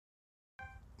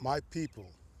My people,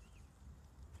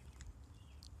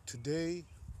 today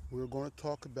we're going to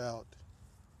talk about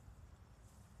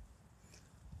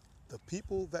the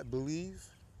people that believe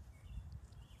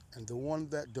and the one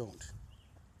that don't.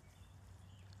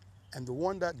 And the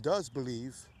one that does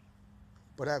believe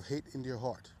but have hate in their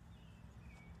heart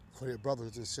for their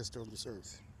brothers and sisters on this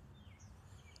earth.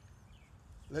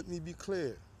 Let me be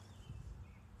clear.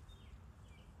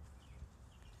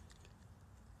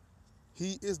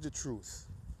 He is the truth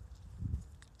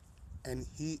and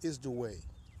he is the way.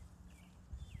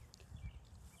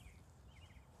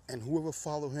 And whoever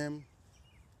follow him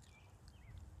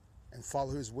and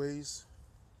follow his ways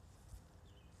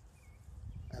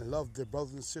and love their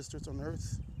brothers and sisters on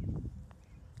earth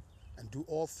and do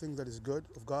all things that is good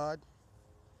of God,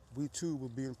 we too will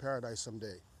be in paradise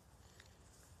someday.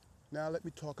 Now let me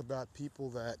talk about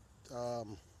people that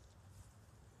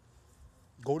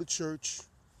go to church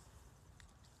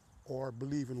or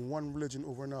believe in one religion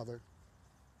over another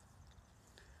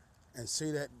and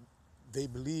say that they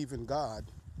believe in God,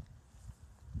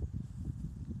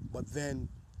 but then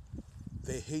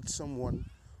they hate someone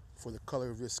for the color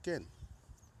of their skin.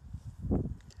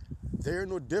 They're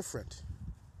no different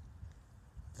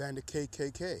than the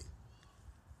KKK.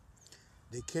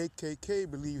 The KKK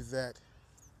believe that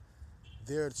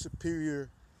they're the superior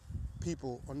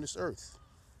people on this earth.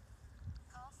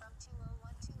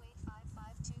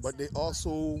 But they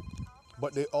also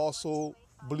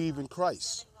believe in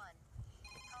Christ.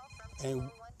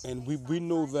 And we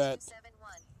know that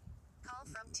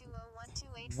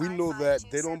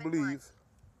they don't believe.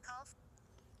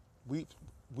 We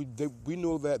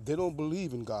know that they don't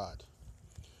believe in God,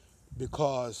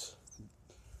 because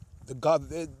the God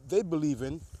that they believe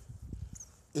in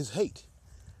is hate.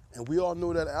 And we all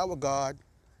know that our God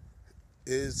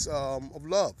is of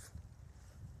love,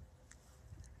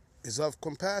 is of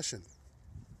compassion.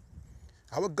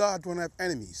 Our God don't have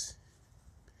enemies.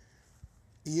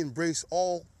 He embraced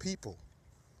all people,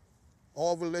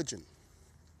 all religion.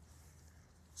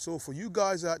 So for you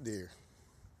guys out there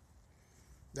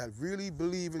that really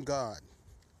believe in God,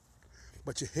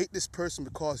 but you hate this person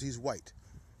because he's white,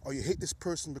 or you hate this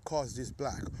person because he's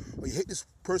black, or you hate this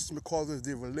person because of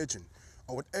their religion,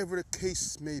 or whatever the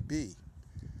case may be,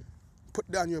 put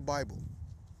down your Bible,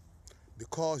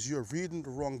 because you're reading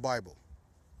the wrong Bible.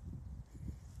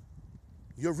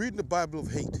 You're reading the Bible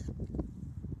of hate.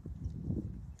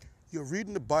 You're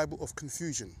reading the Bible of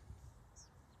confusion.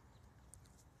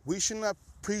 We should not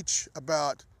preach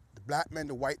about the black man,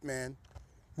 the white man.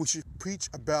 We should preach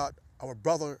about our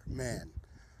brother man,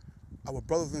 our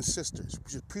brothers and sisters.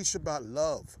 We should preach about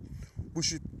love. We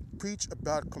should preach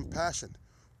about compassion.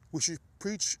 We should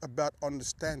preach about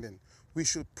understanding. We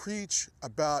should preach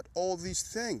about all these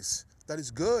things that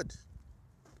is good.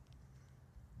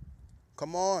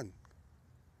 Come on.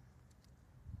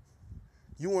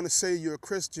 You want to say you're a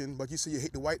Christian, but you say you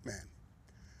hate the white man.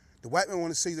 The white man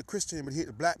want to say he's a Christian, but he hate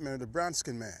the black man or the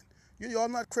brown-skinned man. You're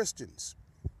not Christians.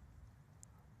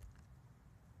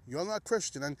 You're not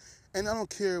Christian. And I don't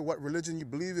care what religion you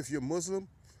believe. If you're Muslim,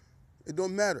 it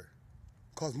don't matter,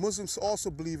 because Muslims also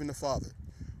believe in the Father.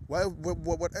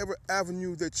 Whatever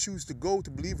avenue they choose to go to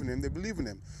believe in him, they believe in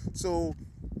him. So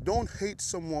don't hate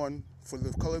someone for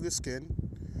the color of their skin.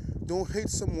 Don't hate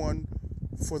someone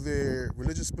for their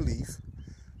religious belief,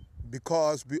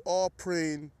 because we all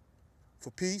praying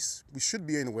for peace. We should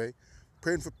be anyway,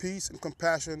 praying for peace and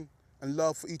compassion and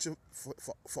love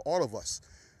for all of us.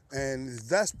 And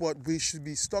that's what we should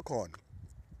be stuck on.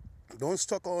 Don't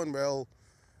stuck on, well,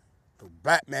 the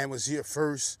black man was here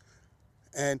first.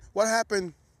 And what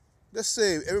happened? Let's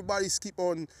say everybody's keep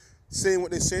on saying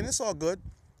what they're saying. It's all good.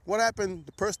 What happened?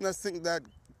 The person that think that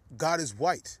God is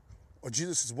white or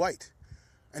Jesus is white,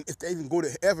 and if they even go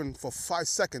to heaven for 5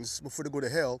 seconds before they go to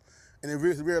hell, and they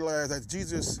realize that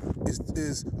Jesus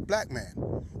is a black man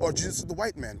or Jesus is the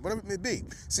white man, whatever it may be.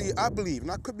 See, I believe,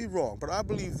 and I could be wrong, but I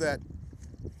believe that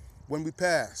when we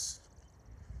pass,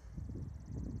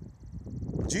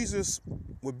 Jesus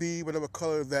would be whatever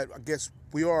color that I guess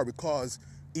we are, because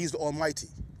he's the Almighty.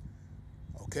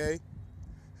 Okay?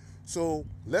 So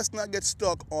let's not get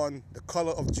stuck on the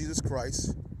color of Jesus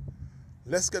Christ.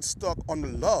 Let's get stuck on the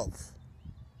love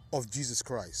of Jesus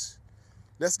Christ.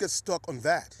 Let's get stuck on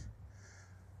that.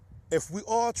 If we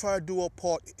all try to do our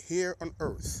part here on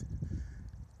earth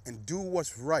and do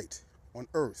what's right on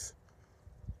earth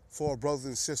for our brothers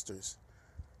and sisters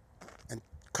and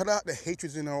cut out the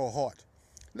hatreds in our heart,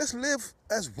 let's live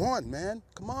as one, man.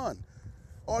 Come on.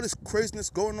 All this craziness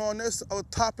going on, there's a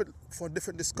topic for a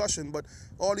different discussion, but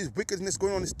all this wickedness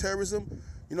going on, this terrorism,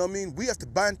 you know what I mean? We have to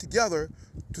band together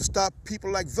to stop people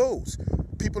like those.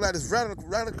 people that is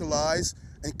radicalized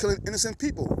and killing innocent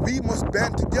people. We must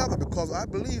band together, because I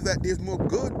believe that there's more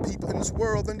good people in this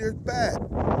world than there's bad.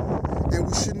 And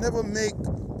we should never make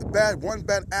one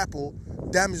bad apple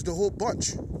damage the whole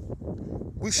bunch.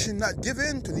 We should not give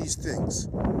in to these things,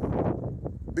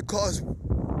 because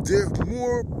there's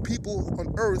more people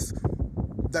on earth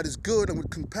that is good and with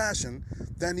compassion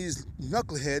than these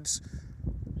knuckleheads,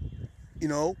 you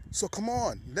know. So come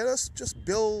on, let us just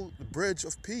build the bridge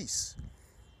of peace.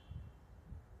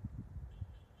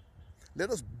 Let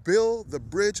us build the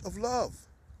bridge of love.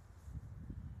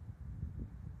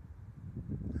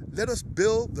 Let us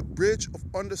build the bridge of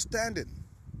understanding.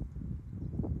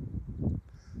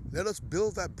 Let us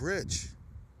build that bridge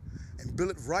and build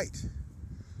it right,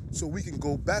 so we can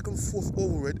go back and forth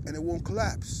over it and it won't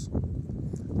collapse.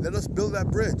 Let us build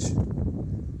that bridge,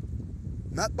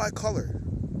 not by color,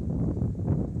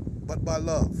 but by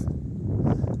love.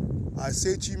 I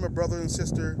say to you, my brother and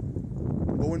sister,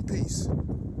 go in peace.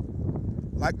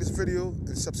 Like this video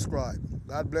and subscribe.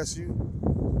 God bless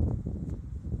you.